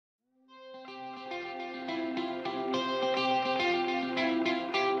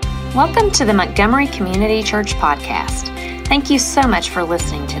Welcome to the Montgomery Community Church Podcast. Thank you so much for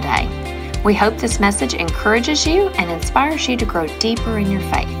listening today. We hope this message encourages you and inspires you to grow deeper in your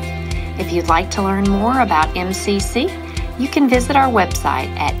faith. If you'd like to learn more about MCC, you can visit our website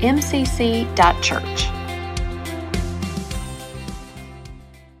at mcc.church.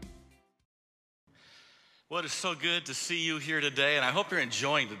 Well, it is so good to see you here today, and I hope you're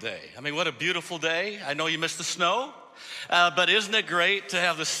enjoying today. I mean, what a beautiful day. I know you missed the snow, but isn't it great to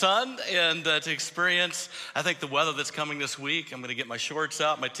have the sun and to experience, I think, the weather that's coming this week. I'm going to get my shorts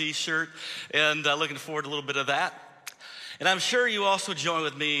out, my t-shirt, and looking forward to a little bit of that. And I'm sure you also join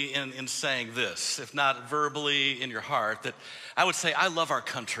with me in saying this, if not verbally in your heart, that I would say I love our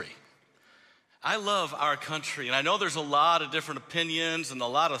country. I love our country, and I know there's a lot of different opinions and a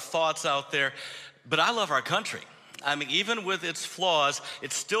lot of thoughts out there, but I love our country. I mean, even with its flaws,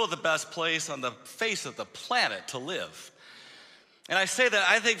 it's still the best place on the face of the planet to live. And I say that,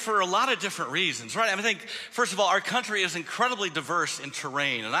 I think, for a lot of different reasons, right? I think, first of all, our country is incredibly diverse in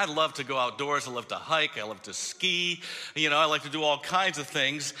terrain, and I love to go outdoors. I love to hike. I love to ski. I like to do all kinds of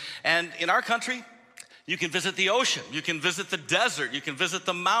things. And in our country, you can visit the ocean. You can visit the desert. You can visit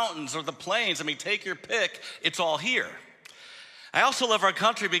the mountains or the plains. I mean, take your pick. It's all here. I also love our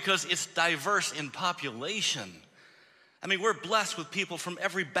country because it's diverse in population. I mean, we're blessed with people from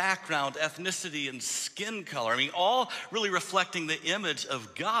every background, ethnicity, and skin color. I mean, all really reflecting the image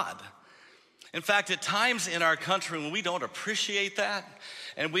of God. In fact, at times in our country when we don't appreciate that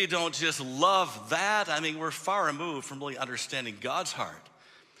and we don't just love that, I mean, we're far removed from really understanding God's heart.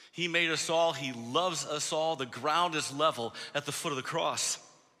 He made us all. He loves us all. The ground is level at the foot of the cross.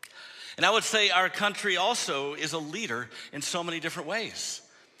 And I would say our country also is a leader in so many different ways.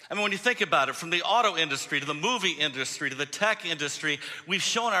 I mean, when you think about it, from the auto industry to the movie industry to the tech industry, we've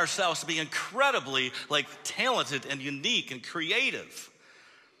shown ourselves to be incredibly talented and unique and creative.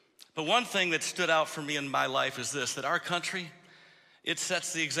 But one thing that stood out for me in my life is this, that our country, it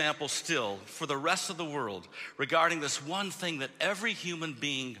sets the example still for the rest of the world regarding this one thing that every human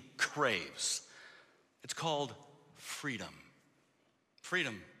being craves. It's called freedom.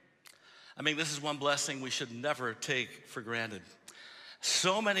 Freedom. I mean, this is one blessing we should never take for granted.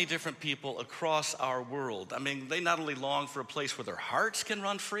 So many different people across our world, I mean, they not only long for a place where their hearts can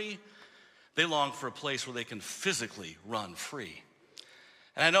run free, they long for a place where they can physically run free.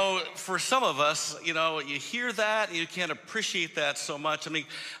 And I know for some of us, you hear that and you can't appreciate that so much. I mean,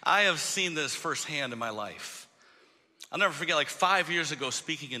 I have seen this firsthand in my life. I'll never forget, 5 years ago,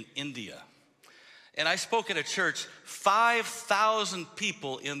 speaking in India. And I spoke at a church, 5,000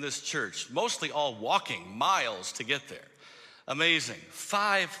 people in this church, mostly all walking miles to get there. Amazing.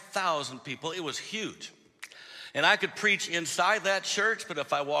 5,000 people. It was huge. And I could preach inside that church, but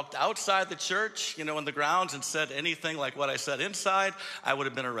if I walked outside the church, in the grounds and said anything like what I said inside, I would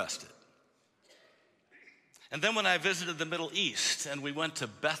have been arrested. And then when I visited the Middle East and we went to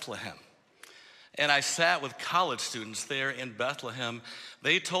Bethlehem, and I sat with college students there in Bethlehem,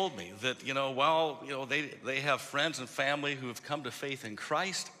 they told me that, they have friends and family who have come to faith in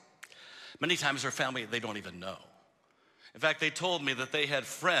Christ. Many times their family, they don't even know. In fact, they told me that they had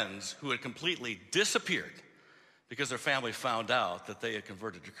friends who had completely disappeared because their family found out that they had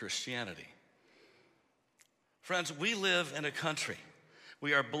converted to Christianity. Friends, we live in a country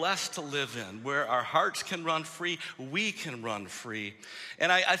we are blessed to live in, where our hearts can run free, we can run free.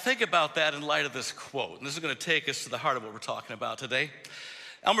 And I think about that in light of this quote, and this is going to take us to the heart of what we're talking about today.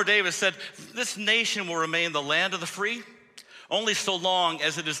 Elmer Davis said, "This nation will remain the land of the free only so long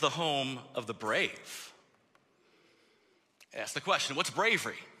as it is the home of the brave." Ask the question, what's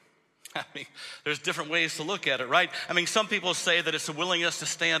bravery? I mean, there's different ways to look at it, right? I mean, some people say that it's a willingness to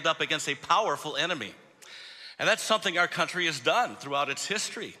stand up against a powerful enemy. And that's something our country has done throughout its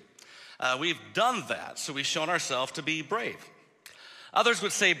history. We've done that, so we've shown ourselves to be brave. Others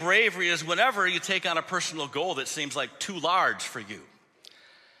would say bravery is whenever you take on a personal goal that seems like too large for you.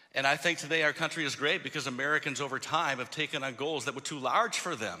 And I think today our country is great because Americans over time have taken on goals that were too large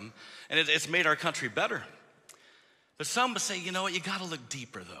for them, and it's made our country better. But some would say, you got to look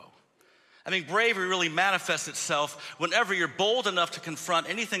deeper, though. I mean, bravery really manifests itself whenever you're bold enough to confront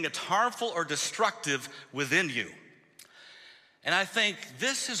anything that's harmful or destructive within you. And I think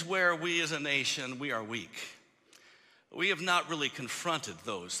this is where we as a nation, we are weak. We have not really confronted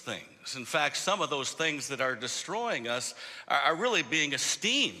those things. In fact, some of those things that are destroying us are really being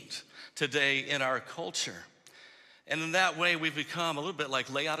esteemed today in our culture. And in that way, we've become a little bit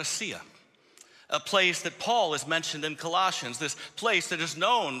like Laodicea, a place that Paul has mentioned in Colossians, this place that is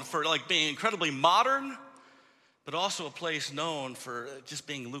known for being incredibly modern, but also a place known for just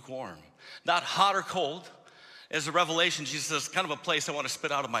being lukewarm. Not hot or cold, as a revelation, Jesus says, kind of a place I want to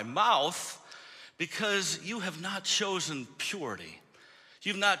spit out of my mouth, because you have not chosen purity.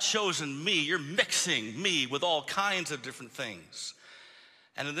 You've not chosen me. You're mixing me with all kinds of different things.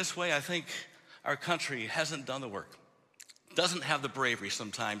 And in this way, I think our country hasn't done the work, doesn't have the bravery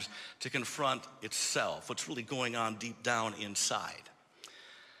sometimes to confront itself, what's really going on deep down inside.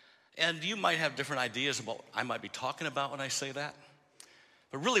 And you might have different ideas about what I might be talking about when I say that.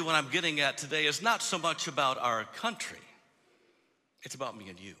 But really what I'm getting at today is not so much about our country. It's about me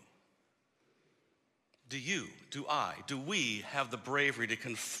and you. Do we have the bravery to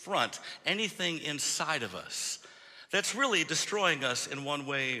confront anything inside of us that's really destroying us in one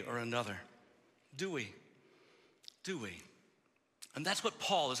way or another? Do we? And that's what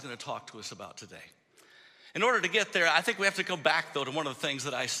Paul is going to talk to us about today. In order to get there, I think we have to go back, though, to one of the things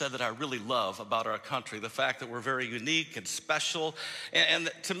that I said that I really love about our country, the fact that we're very unique and special. And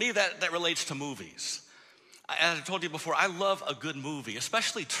to me, that relates to movies. As I told you before, I love a good movie,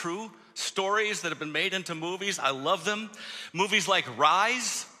 especially true stories that have been made into movies. I love them. Movies like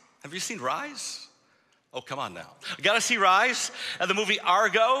Rise. Have you seen Rise? Oh, come on now. You got to see Rise. And the movie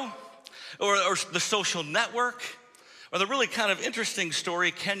Argo, or The Social Network, or the really kind of interesting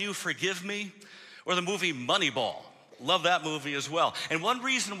story, Can You Forgive Me? Or the movie Moneyball. Love that movie as well. And one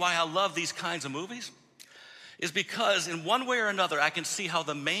reason why I love these kinds of movies is because in one way or another, I can see how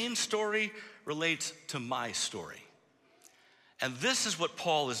the main story relates to my story. And this is what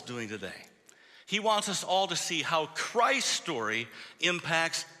Paul is doing today. He wants us all to see how Christ's story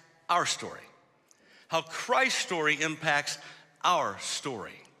impacts our story. How Christ's story impacts our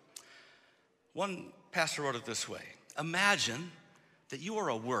story. One pastor wrote it this way: imagine that you are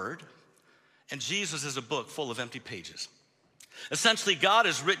a word and Jesus is a book full of empty pages. Essentially, God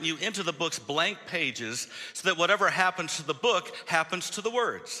has written you into the book's blank pages so that whatever happens to the book happens to the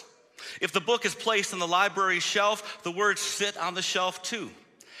words. If the book is placed on the library shelf, the words sit on the shelf too.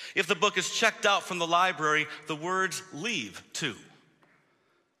 If the book is checked out from the library, the words leave too.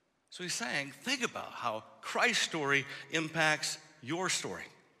 So he's saying, think about how Christ's story impacts your story.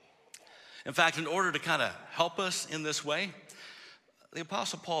 In fact, in order to kind of help us in this way, the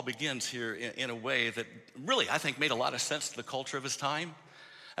Apostle Paul begins here in a way that really, I think, made a lot of sense to the culture of his time.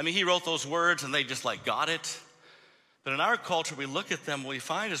 I mean, he wrote those words and they just like got it. But in our culture, we look at them, we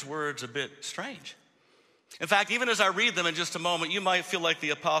find his words a bit strange. In fact, even as I read them in just a moment, you might feel like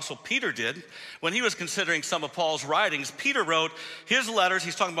the Apostle Peter did. When he was considering some of Paul's writings, Peter wrote his letters,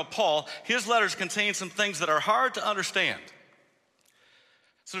 he's talking about Paul, his letters contain some things that are hard to understand.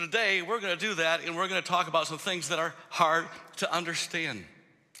 So today, we're going to do that, and we're going to talk about some things that are hard to understand.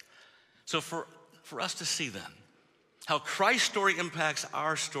 So for us to see then how Christ's story impacts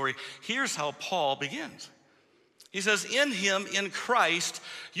our story, here's how Paul begins. He says, in him, in Christ,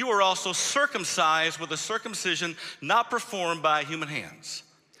 you are also circumcised with a circumcision not performed by human hands.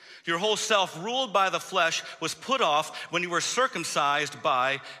 Your whole self, ruled by the flesh, was put off when you were circumcised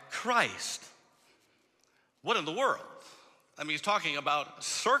by Christ. What in the world? I mean, he's talking about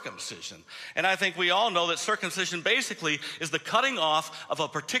circumcision. And I think we all know that circumcision basically is the cutting off of a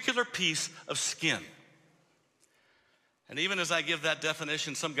particular piece of skin. And even as I give that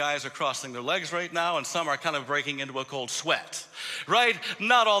definition, some guys are crossing their legs right now, and some are kind of breaking into a cold sweat, right?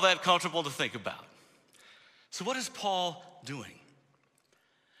 Not all that comfortable to think about. So what is Paul doing?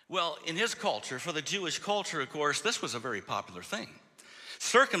 Well, in his culture, for the Jewish culture, of course, this was a very popular thing.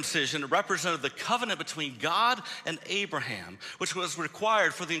 Circumcision represented the covenant between God and Abraham, which was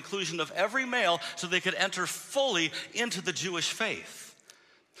required for the inclusion of every male so they could enter fully into the Jewish faith.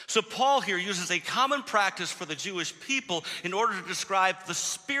 So Paul here uses a common practice for the Jewish people in order to describe the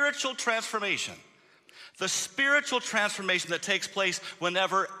spiritual transformation that takes place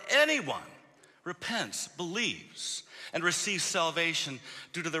whenever anyone repents, believes, and receives salvation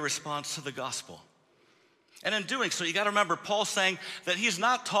due to their response to the gospel. And in doing so, you got to remember, Paul's saying that he's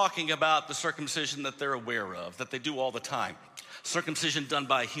not talking about the circumcision that they're aware of, that they do all the time, circumcision done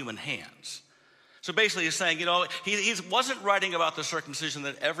by human hands. So basically he's saying, he wasn't writing about the circumcision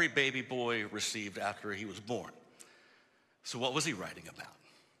that every baby boy received after he was born. So what was he writing about?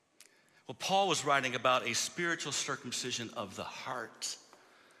 Well, Paul was writing about a spiritual circumcision of the heart.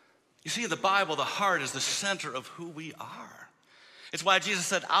 You see, in the Bible, the heart is the center of who we are. It's why Jesus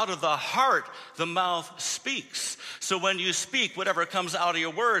said, out of the heart, the mouth speaks. So when you speak, whatever comes out of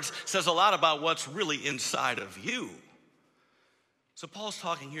your words says a lot about what's really inside of you. So Paul's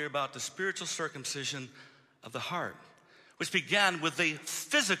talking here about the spiritual circumcision of the heart, which began with the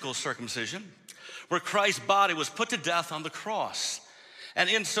physical circumcision, where Christ's body was put to death on the cross. And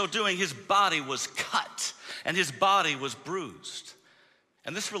in so doing, his body was cut and his body was bruised.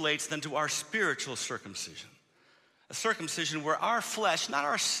 And this relates then to our spiritual circumcision, A circumcision where our flesh, not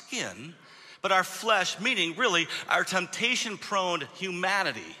our skin, but our flesh, meaning really our temptation-prone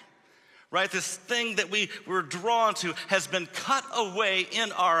humanity, right? This thing that we were drawn to has been cut away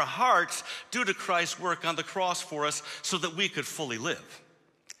in our hearts due to Christ's work on the cross for us so that we could fully live.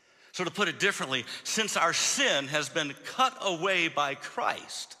 So to put it differently, since our sin has been cut away by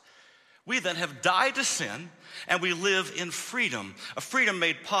Christ, we then have died to sin and we live in freedom, a freedom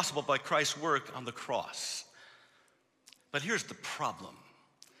made possible by Christ's work on the cross. But here's the problem,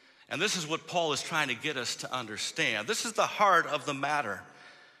 and this is what Paul is trying to get us to understand. This is the heart of the matter,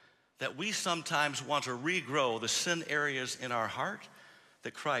 that we sometimes want to regrow the sin areas in our heart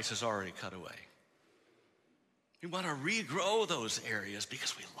that Christ has already cut away. We want to regrow those areas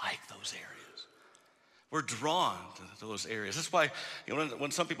because we like those areas. We're drawn to those areas. That's why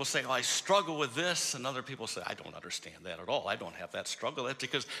when some people say, oh, I struggle with this, and other people say, I don't understand that at all. I don't have that struggle. That's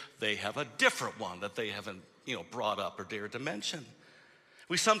because they have a different one that they haven't brought up or dared to mention.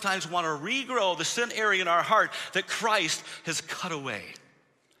 We sometimes want to regrow the sin area in our heart that Christ has cut away.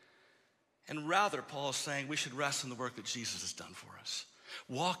 And rather, Paul is saying we should rest in the work that Jesus has done for us.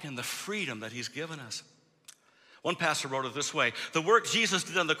 Walk in the freedom that he's given us. One pastor wrote it this way: the work Jesus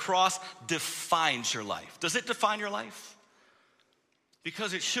did on the cross defines your life. Does it define your life?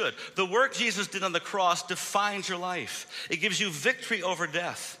 Because it should. The work Jesus did on the cross defines your life. It gives you victory over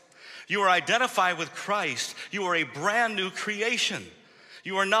death. You are identified with Christ. You are a brand new creation.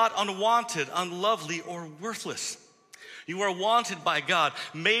 You are not unwanted, unlovely, or worthless. You are wanted by God,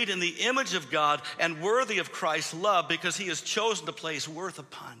 made in the image of God, and worthy of Christ's love because he has chosen to place worth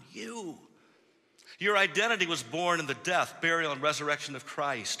upon you. Your identity was born in the death, burial, and resurrection of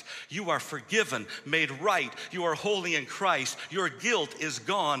Christ. You are forgiven, made right. You are holy in Christ. Your guilt is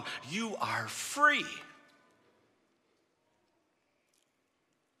gone. You are free.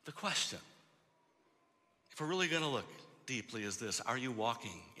 The question, if we're really going to look deeply, is this: are you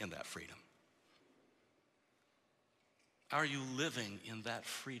walking in that freedom? Are you living in that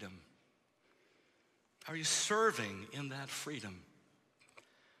freedom? Are you serving in that freedom?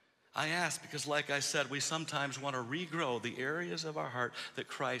 I ask because, like I said, we sometimes want to regrow the areas of our heart that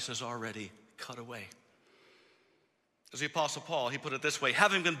Christ has already cut away. As the Apostle Paul, he put it this way: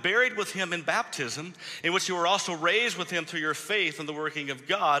 having been buried with him in baptism, in which you were also raised with him through your faith in the working of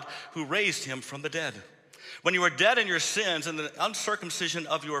God who raised him from the dead. When you were dead in your sins and the uncircumcision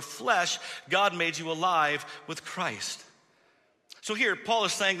of your flesh, God made you alive with Christ. So here, Paul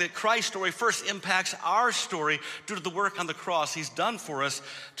is saying that Christ's story first impacts our story due to the work on the cross he's done for us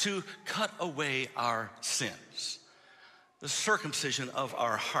to cut away our sins, the circumcision of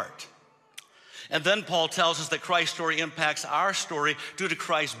our heart. And then Paul tells us that Christ's story impacts our story due to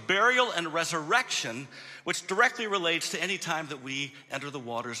Christ's burial and resurrection, which directly relates to any time that we enter the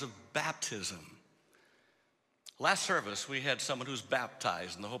waters of baptism. Last service, we had someone who's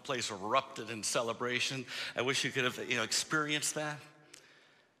baptized, and the whole place erupted in celebration. I wish you could have experienced that.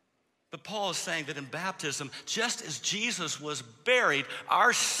 But Paul is saying that in baptism, just as Jesus was buried,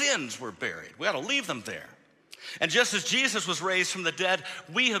 our sins were buried. We ought to leave them there. And just as Jesus was raised from the dead,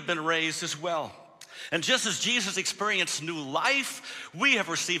 we have been raised as well. And just as Jesus experienced new life, we have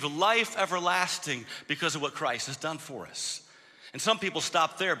received life everlasting because of what Christ has done for us. And some people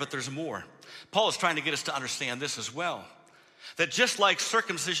stop there, but there's more. Paul is trying to get us to understand this as well. That just like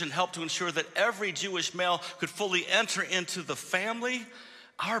circumcision helped to ensure that every Jewish male could fully enter into the family,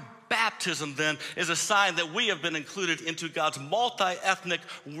 our baptism then is a sign that we have been included into God's multi-ethnic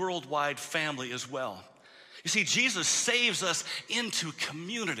worldwide family as well. You see, Jesus saves us into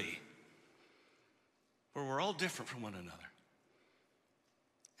community where we're all different from one another.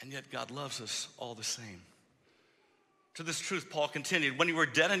 And yet God loves us all the same. To this truth, Paul continued, when you were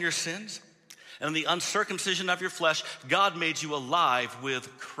dead in your sins and in the uncircumcision of your flesh, God made you alive with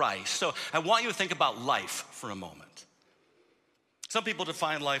Christ. So I want you to think about life for a moment. Some people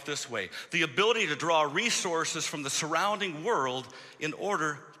define life this way: the ability to draw resources from the surrounding world in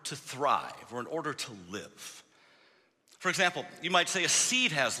order to thrive or in order to live. For example, you might say a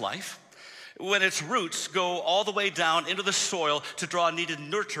seed has life when its roots go all the way down into the soil to draw needed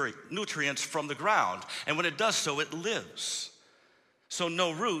nutrients from the ground. And when it does so, it lives. So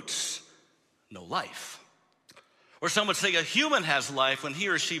no roots, no life. Or some would say a human has life when he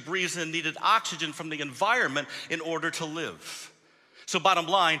or she breathes in needed oxygen from the environment in order to live. So bottom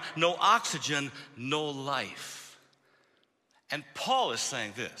line, no oxygen, no life. And Paul is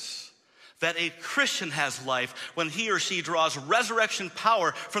saying this: that a Christian has life when he or she draws resurrection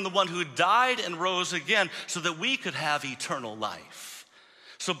power from the one who died and rose again so that we could have eternal life.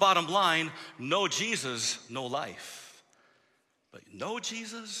 So bottom line, no Jesus, no life. But no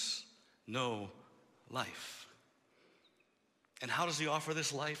Jesus, no life. And how does he offer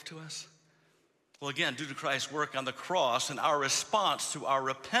this life to us? Well, again, due to Christ's work on the cross and our response to our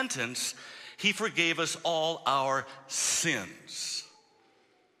repentance, he forgave us all our sins.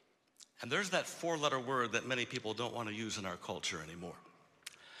 And there's that four-letter word that many people don't want to use in our culture anymore.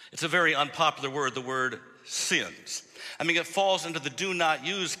 It's a very unpopular word, the word sins. I mean, it falls into the do not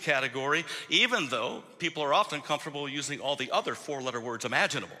use category, even though people are often comfortable using all the other four-letter words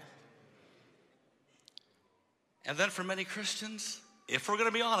imaginable. And then for many Christians, if we're going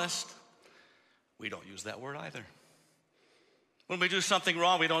to be honest, we don't use that word either. When we do something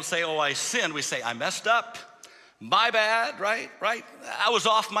wrong, we don't say, oh, I sinned. We say, I messed up. My bad, right? I was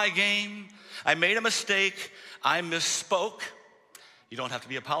off my game. I made a mistake. I misspoke. You don't have to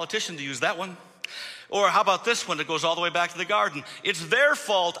be a politician to use that one. Or how about this one that goes all the way back to the garden? It's their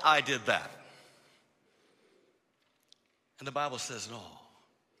fault I did that. And the Bible says, no,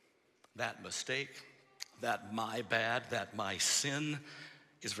 that mistake, that my bad, that my sin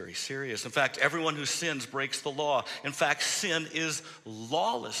is very serious. In fact, everyone who sins breaks the law. In fact, sin is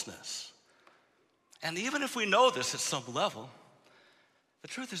lawlessness. And even if we know this at some level, the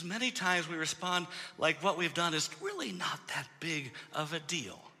truth is many times we respond like what we've done is really not that big of a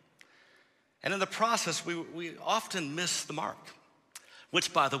deal. And in the process, we often miss the mark,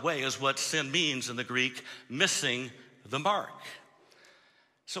 which, by the way, is what sin means in the Greek, missing the mark.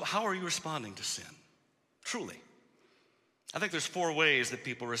 So how are you responding to sin? Truly. I think there's four ways that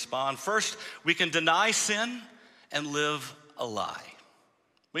people respond. First, we can deny sin and live a lie.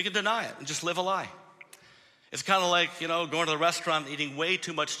 We can deny it and just live a lie. It's kind of like, going to the restaurant and eating way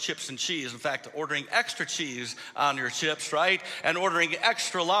too much chips and cheese. In fact, ordering extra cheese on your chips, right? And ordering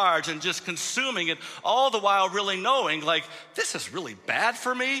extra large and just consuming it, all the while really knowing, like, this is really bad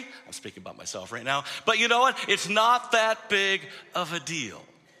for me. I'm speaking about myself right now. But you know what? It's not that big of a deal.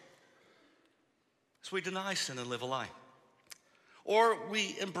 So we deny sin and live a lie. Or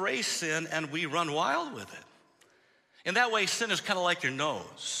we embrace sin and we run wild with it. In that way, sin is kind of like your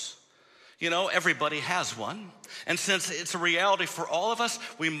nose. Everybody has one. And since it's a reality for all of us,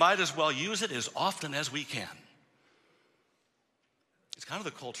 we might as well use it as often as we can. It's kind of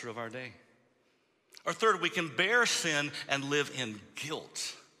the culture of our day. Or third, we can bear sin and live in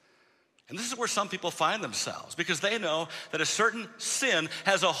guilt. And this is where some people find themselves because they know that a certain sin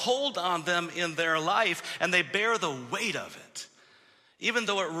has a hold on them in their life and they bear the weight of it. Even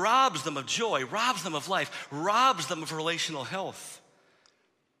though it robs them of joy, robs them of life, robs them of relational health.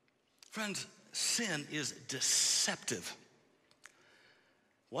 Friends, sin is deceptive.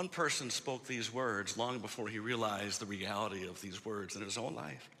 One person spoke these words long before he realized the reality of these words in his own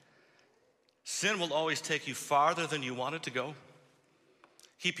life. Sin will always take you farther than you wanted to go,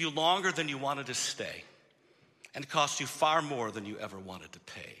 keep you longer than you wanted to stay, and cost you far more than you ever wanted to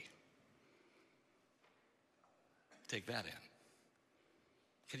pay. Take that in.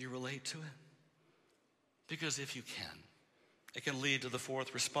 Can you relate to it? Because if you can, it can lead to the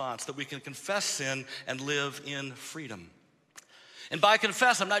fourth response, that we can confess sin and live in freedom. And by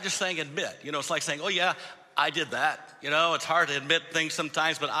confess, I'm not just saying admit. It's like saying, oh yeah, I did that. It's hard to admit things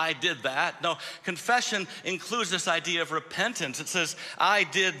sometimes, but I did that. No, confession includes this idea of repentance. It says, I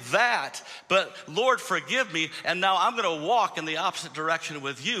did that, but Lord, forgive me, and now I'm going to walk in the opposite direction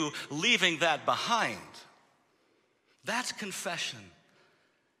with you, leaving that behind. That's confession.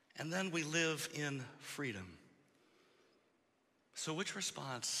 And then we live in freedom. So which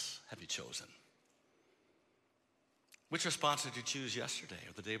response have you chosen? Which response did you choose yesterday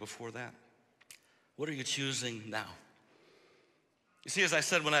or the day before that? What are you choosing now? You see, as I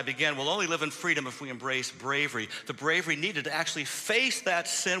said when I began, we'll only live in freedom if we embrace bravery. The bravery needed to actually face that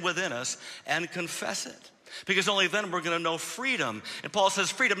sin within us and confess it. Because only then we're going to know freedom. And Paul says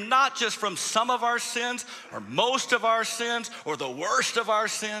freedom not just from some of our sins or most of our sins or the worst of our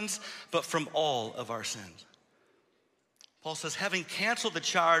sins, but from all of our sins. Paul says, having canceled the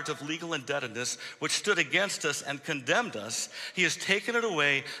charge of legal indebtedness which stood against us and condemned us, he has taken it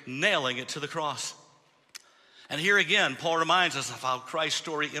away, nailing it to the cross. And here again, Paul reminds us of how Christ's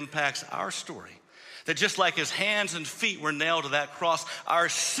story impacts our story. That just like his hands and feet were nailed to that cross, our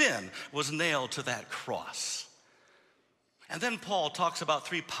sin was nailed to that cross. And then Paul talks about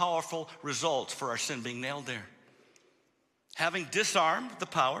three powerful results for our sin being nailed there. Having disarmed the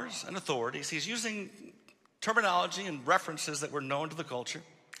powers and authorities, he's using terminology and references that were known to the culture.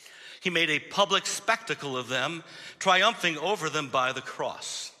 He made a public spectacle of them, triumphing over them by the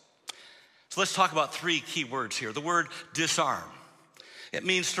cross. So let's talk about three key words here. The word disarm. It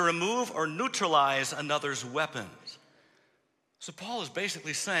means to remove or neutralize another's weapons. So Paul is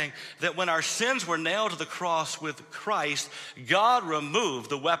basically saying that when our sins were nailed to the cross with Christ, God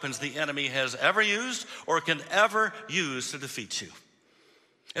removed the weapons the enemy has ever used or can ever use to defeat you.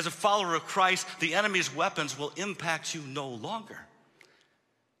 As a follower of Christ, the enemy's weapons will impact you no longer.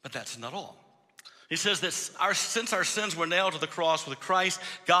 But that's not all. He says that since our sins were nailed to the cross with Christ,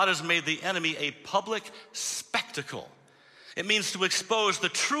 God has made the enemy a public spectacle. It means to expose the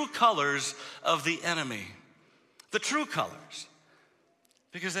true colors of the enemy. The true colors.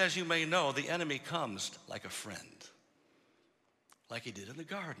 Because as you may know, the enemy comes like a friend. Like he did in the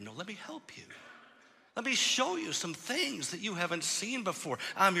garden. No, let me help you. Let me show you some things that you haven't seen before.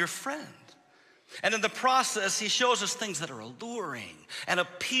 I'm your friend. And in the process, he shows us things that are alluring and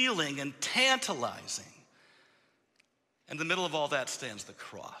appealing and tantalizing. In the middle of all that stands the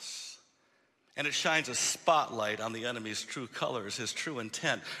cross. And it shines a spotlight on the enemy's true colors, his true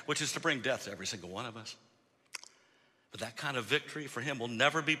intent, which is to bring death to every single one of us. But that kind of victory for him will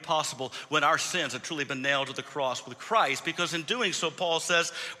never be possible when our sins have truly been nailed to the cross with Christ, because in doing so, Paul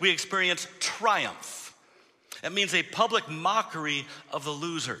says, we experience triumph. It means a public mockery of the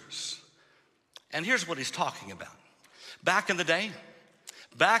losers. And here's what he's talking about. Back in the day,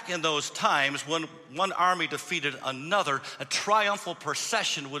 back in those times when one army defeated another, a triumphal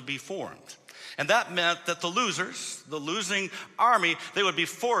procession would be formed. And that meant that the losers, the losing army, they would be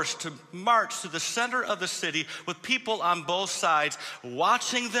forced to march to the center of the city with people on both sides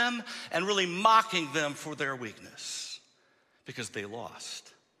watching them and really mocking them for their weakness because they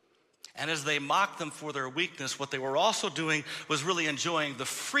lost. And as they mocked them for their weakness, what they were also doing was really enjoying the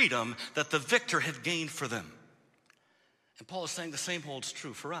freedom that the victor had gained for them. And Paul is saying the same holds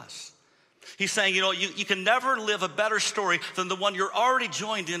true for us. He's saying, you can never live a better story than the one you're already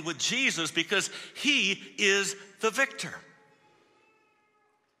joined in with Jesus, because he is the victor.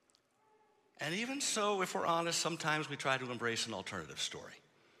 And even so, if we're honest, sometimes we try to embrace an alternative story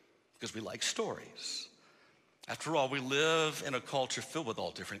because we like stories. After all, we live in a culture filled with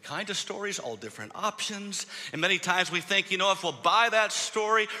all different kinds of stories, all different options. And many times we think, if we'll buy that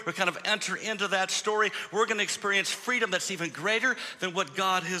story or kind of enter into that story, we're going to experience freedom that's even greater than what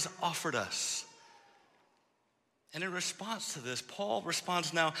God has offered us. And in response to this, Paul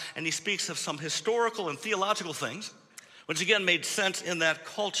responds now, and he speaks of some historical and theological things, which again made sense in that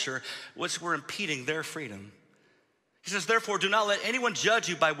culture, which were impeding their freedom. He says, therefore, do not let anyone judge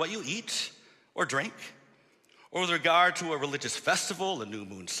you by what you eat or drink, or with regard to a religious festival, a new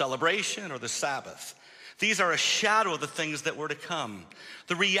moon celebration, or the Sabbath. These are a shadow of the things that were to come.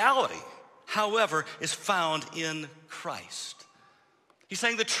 The reality, however, is found in Christ. He's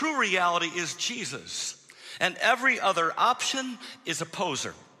saying the true reality is Jesus, and every other option is a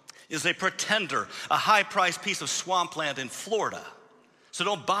poser, is a pretender, a high-priced piece of swampland in Florida. So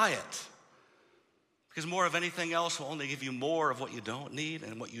don't buy it. Because more of anything else will only give you more of what you don't need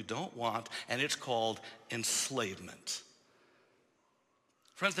and what you don't want, and it's called enslavement.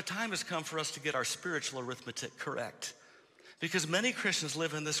 Friends, the time has come for us to get our spiritual arithmetic correct, because many Christians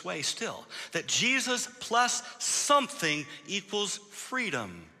live in this way still, that Jesus plus something equals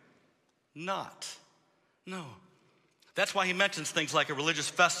freedom. No. That's why he mentions things like a religious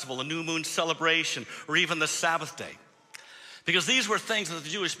festival, a new moon celebration, or even the Sabbath day. Because these were things that the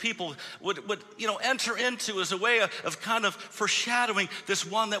Jewish people would enter into as a way of kind of foreshadowing this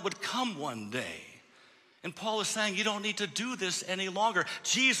one that would come one day. And Paul is saying you don't need to do this any longer.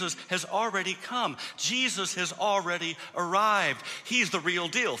 Jesus has already come. Jesus has already arrived. He's the real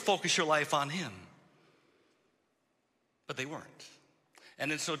deal. Focus your life on him. But they weren't.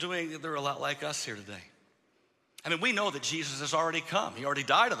 And in so doing, they're a lot like us here today. I mean, we know that Jesus has already come. He already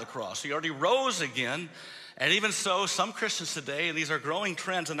died on the cross. He already rose again. And even so, some Christians today, and these are growing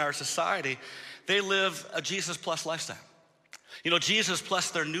trends in our society, they live a Jesus plus lifestyle. Jesus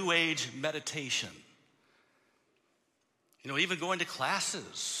plus their new age meditation. Even going to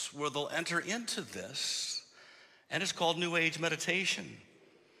classes where they'll enter into this, and it's called new age meditation.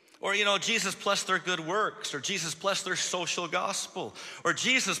 Or, Jesus plus their good works, or Jesus plus their social gospel, or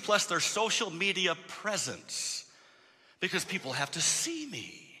Jesus plus their social media presence, because people have to see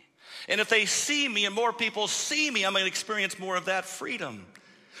me. And if they see me and more people see me, I'm going to experience more of that freedom.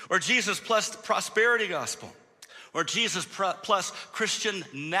 Or Jesus plus the prosperity gospel. Or Jesus plus Christian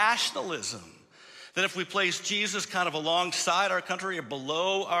nationalism. That if we place Jesus kind of alongside our country or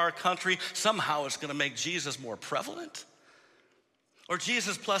below our country, somehow it's going to make Jesus more prevalent. Or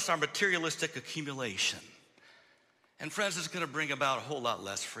Jesus plus our materialistic accumulation. And friends, it's going to bring about a whole lot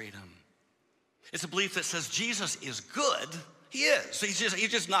less freedom. It's a belief that says Jesus is good. He is. He's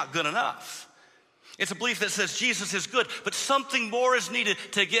just not good enough. It's a belief that says Jesus is good, but something more is needed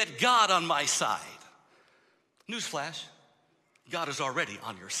to get God on my side. Newsflash, God is already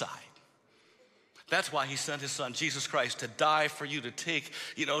on your side. That's why he sent his son, Jesus Christ, to die for you, to take,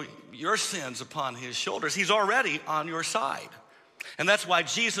 your sins upon his shoulders. He's already on your side. And that's why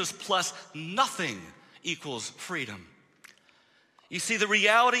Jesus plus nothing equals freedom. You see, the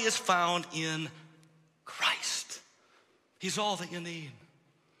reality is found in Christ. He's all that you need.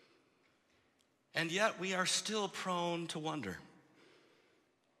 And yet we are still prone to wonder.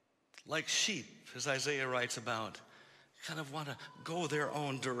 Like sheep, as Isaiah writes about, kind of want to go their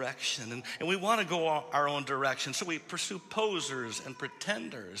own direction. And we want to go our own direction, so we pursue posers and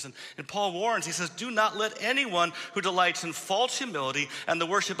pretenders. And Paul warns, he says, do not let anyone who delights in false humility and the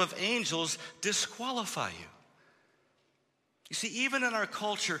worship of angels disqualify you. You see, even in our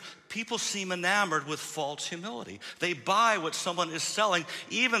culture, people seem enamored with false humility. They buy what someone is selling,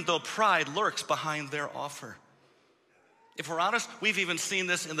 even though pride lurks behind their offer. If we're honest, we've even seen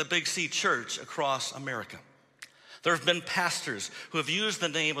this in the Big C church across America. There have been pastors who have used the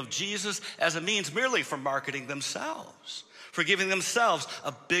name of Jesus as a means merely for marketing themselves, for giving themselves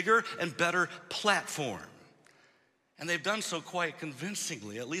a bigger and better platform. And they've done so quite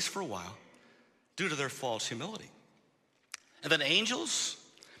convincingly, at least for a while, due to their false humility. And then angels,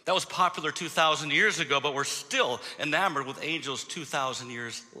 that was popular 2,000 years ago, but we're still enamored with angels 2,000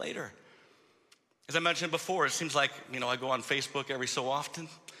 years later. As I mentioned before, it seems like, I go on Facebook every so often,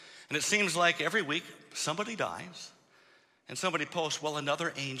 and it seems like every week somebody dies and somebody posts, well,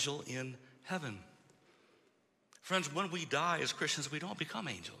 another angel in heaven. Friends, when we die as Christians, we don't become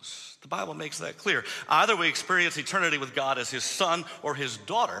angels. The Bible makes that clear. Either we experience eternity with God as his son or his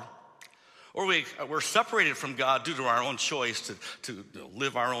daughter, or we're separated from God due to our own choice to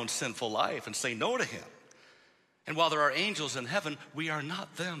live our own sinful life and say no to him. And while there are angels in heaven, we are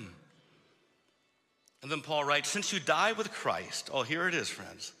not them. And then Paul writes, since you die with Christ, here it is,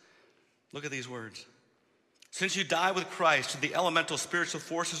 friends. Look at these words. Since you die with Christ to the elemental spiritual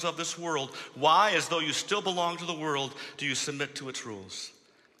forces of this world, why, as though you still belong to the world, do you submit to its rules?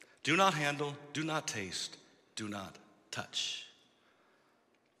 Do not handle, do not taste, do not touch.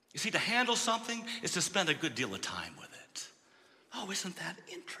 You see, to handle something is to spend a good deal of time with it. Oh, isn't that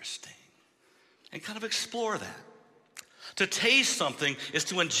interesting? And kind of explore that. To taste something is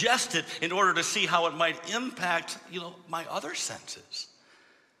to ingest it in order to see how it might impact, my other senses.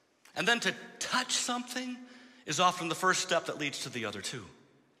 And then to touch something is often the first step that leads to the other two.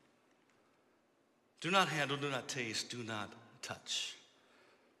 Do not handle, do not taste, do not touch.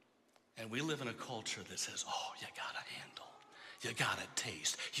 And we live in a culture that says, you gotta handle, you gotta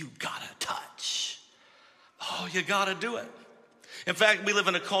taste, you gotta touch. You gotta do it. In fact, we live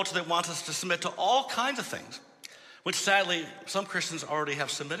in a culture that wants us to submit to all kinds of things, which sadly some Christians already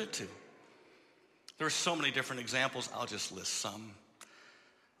have submitted to. There are so many different examples, I'll just list some.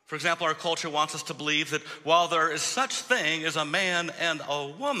 For example, our culture wants us to believe that while there is such thing as a man and a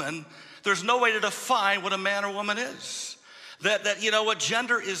woman, there's no way to define what a man or woman is. That what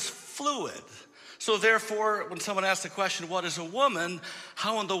gender is fluid. So therefore, when someone asks the question, what is a woman?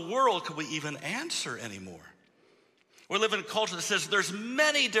 How in the world could we even answer anymore? We live in a culture that says there's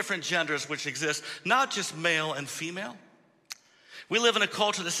many different genders which exist, not just male and female. We live in a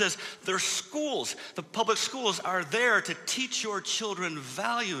culture that says there's schools. The public schools are there to teach your children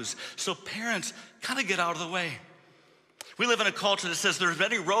values. So parents, kind of get out of the way. We live in a culture that says there's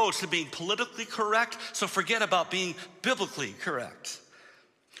many roads to being politically correct, so forget about being biblically correct.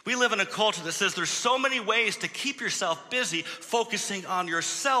 We live in a culture that says there's so many ways to keep yourself busy focusing on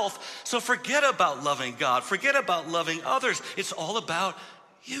yourself, so forget about loving God, forget about loving others. It's all about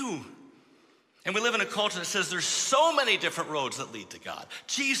you. And we live in a culture that says there's so many different roads that lead to God.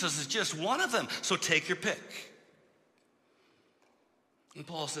 Jesus is just one of them, so take your pick. And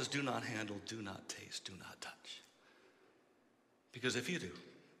Paul says, do not handle, do not taste, do not touch. Because if you do,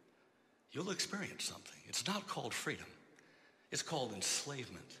 you'll experience something. It's not called freedom. It's called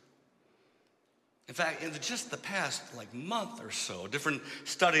enslavement. In fact, in just the past month or so, different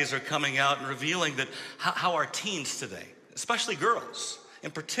studies are coming out and revealing that how our teens today, especially girls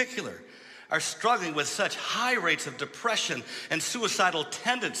in particular, are struggling with such high rates of depression and suicidal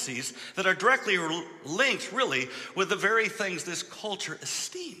tendencies that are directly linked, really, with the very things this culture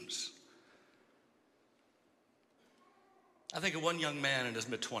esteems. I think of one young man in his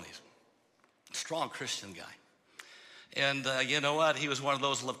mid-20s, strong Christian guy. And you know what? He was one of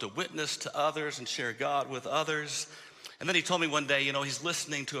those who loved to witness to others and share God with others. And then he told me one day, he's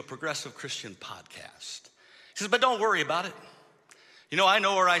listening to a progressive Christian podcast. He says, but don't worry about it. I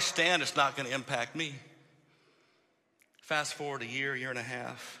know where I stand. It's not going to impact me. Fast forward a year and a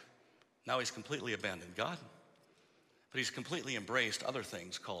half. Now he's completely abandoned God. But he's completely embraced other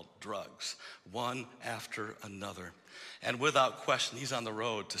things called drugs, one after another. And without question, he's on the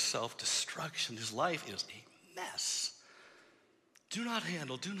road to self-destruction. His life is a mess. Do not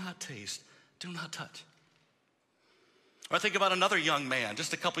handle, do not taste, do not touch. Or I think about another young man.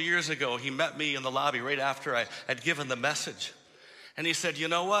 Just a couple years ago, he met me in the lobby right after I had given the message. And he said, you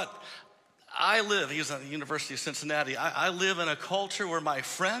know what? he was at the University of Cincinnati. I live in a culture where my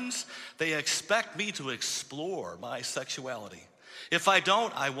friends, they expect me to explore my sexuality. If I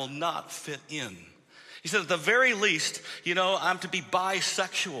don't, I will not fit in. He said, at the very least, I'm to be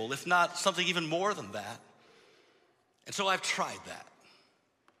bisexual, if not something even more than that. And so I've tried that.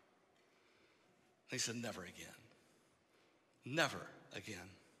 And he said, never again. Never again.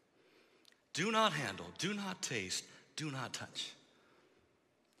 Do not handle, do not taste, do not touch.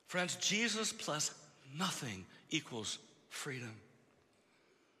 Friends, Jesus plus nothing equals freedom.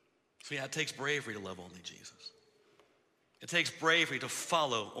 So yeah, it takes bravery to love only Jesus. It takes bravery to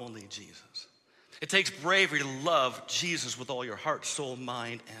follow only Jesus. It takes bravery to love Jesus with all your heart, soul,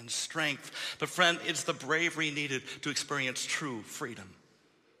 mind, and strength. But friend, it's the bravery needed to experience true freedom.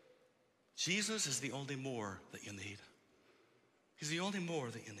 Jesus is the only more that you need. He's the only more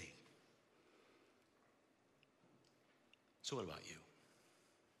that you need. So what about you?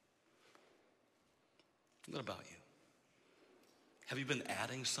 What about you? Have you been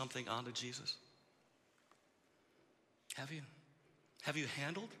adding something onto Jesus? Have you? Have you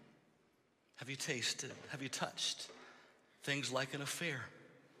handled? Have you tasted? Have you touched things like an affair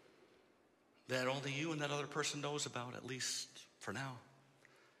that only you and that other person knows about, at least for now?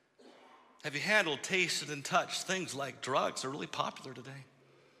 Have you handled, tasted, and touched things like drugs? They're really popular today.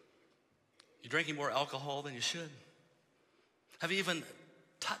 You're drinking more alcohol than you should. Have you even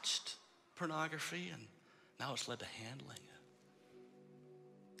touched pornography and now it's led to handling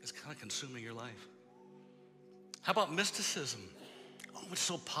it? It's kind of consuming your life. How about mysticism? Oh, it's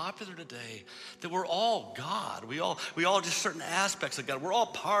so popular today that we're all God. We all just certain aspects of God. We're all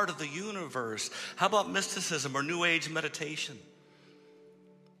part of the universe. How about mysticism or New Age meditation?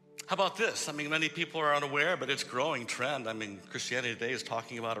 How about this? Many people are unaware, but it's a growing trend. Christianity Today is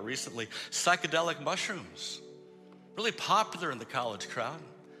talking about it recently. Psychedelic mushrooms. Really popular in the college crowd.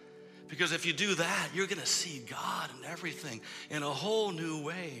 Because if you do that, you're going to see God and everything in a whole new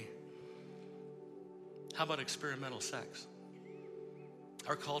way. How about experimental sex?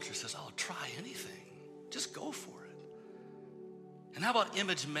 Our culture says, oh, try anything. Just go for it. And how about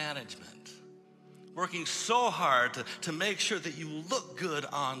image management? Working so hard to make sure that you look good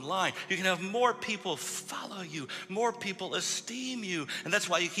online. You can have more people follow you, more people esteem you, and that's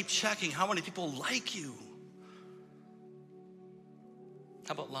why you keep checking how many people like you.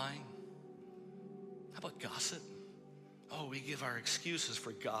 How about lying? How about gossip? Oh, we give our excuses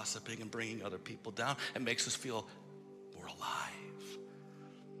for gossiping and bringing other people down. It makes us feel we're alive.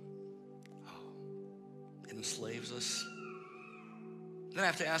 Oh, it enslaves us. Then I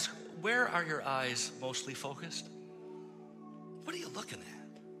have to ask, where are your eyes mostly focused? What are you looking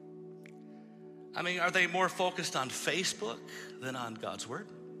at? Are they more focused on Facebook than on God's Word?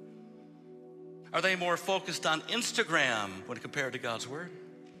 Are they more focused on Instagram when compared to God's Word?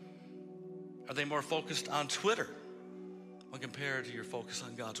 Are they more focused on Twitter when compared to your focus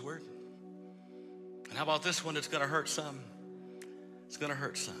on God's Word? And how about this one? It's going to hurt some. It's going to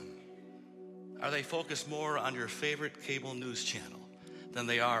hurt some. Are they focused more on your favorite cable news channel than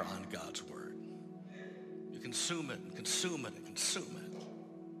they are on God's Word? You consume it and consume it and consume it.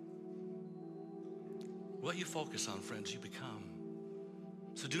 What you focus on, friends, you become.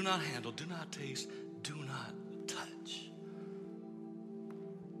 So do not handle, do not taste, do not touch.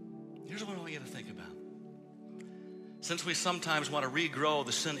 Here's what I want you to think about. Since we sometimes want to regrow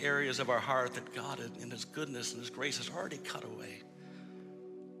the sin areas of our heart that God, in His goodness and His grace, has already cut away,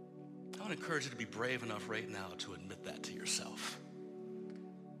 I want to encourage you to be brave enough right now to admit that to yourself.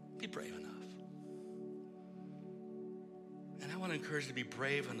 Be brave enough. And I want to encourage you to be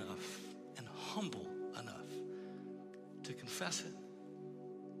brave enough and humble enough to confess it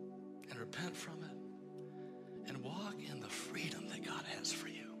and repent from it and walk in the freedom that God has for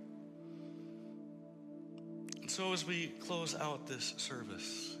you. And so as we close out this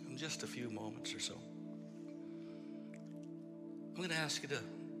service in just a few moments or so, I'm going to ask you to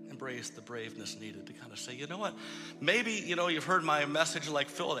embrace the braveness needed to kind of say, you know what, maybe, you've heard my message like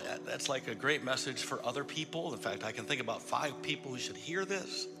Phil, that's like a great message for other people. In fact, I can think about 5 people who should hear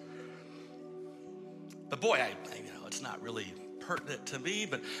this. But boy, it's not really pertinent to me,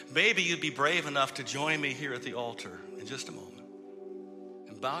 but maybe you'd be brave enough to join me here at the altar in just a moment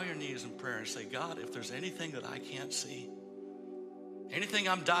and bow your knees in prayer and say, God, if there's anything that I can't see, Anything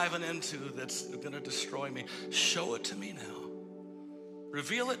I'm diving into that's going to destroy me, show it to me now.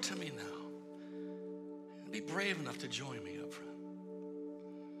 Reveal it to me now. And be brave enough to join me up front.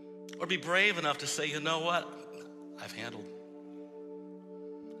 Or be brave enough to say, you know what? I've handled,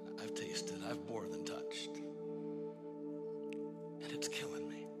 I've tasted, I've more than touched. And it's killing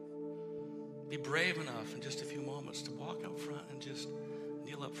me. Be brave enough in just a few moments to walk up front and just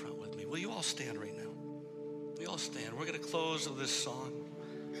kneel up front with me. Will you all stand right now? We all stand. We're going to close with this song.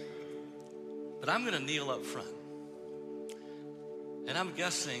 But I'm going to kneel up front. And I'm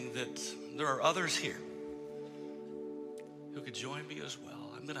guessing that there are others here who could join me as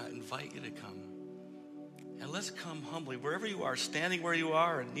well. I'm going to invite you to come. And let's come humbly, wherever you are, standing where you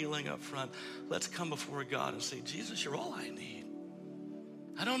are and kneeling up front. Let's come before God and say, Jesus, you're all I need.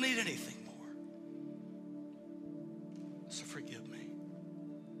 I don't need anything more. So forgive me.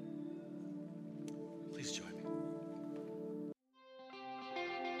 Please join me.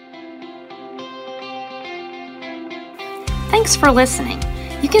 Thanks for listening.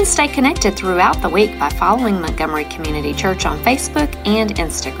 You can stay connected throughout the week by following Montgomery Community Church on Facebook and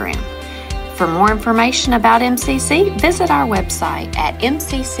Instagram. For more information about MCC, visit our website at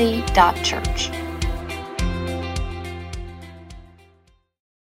mcc.church.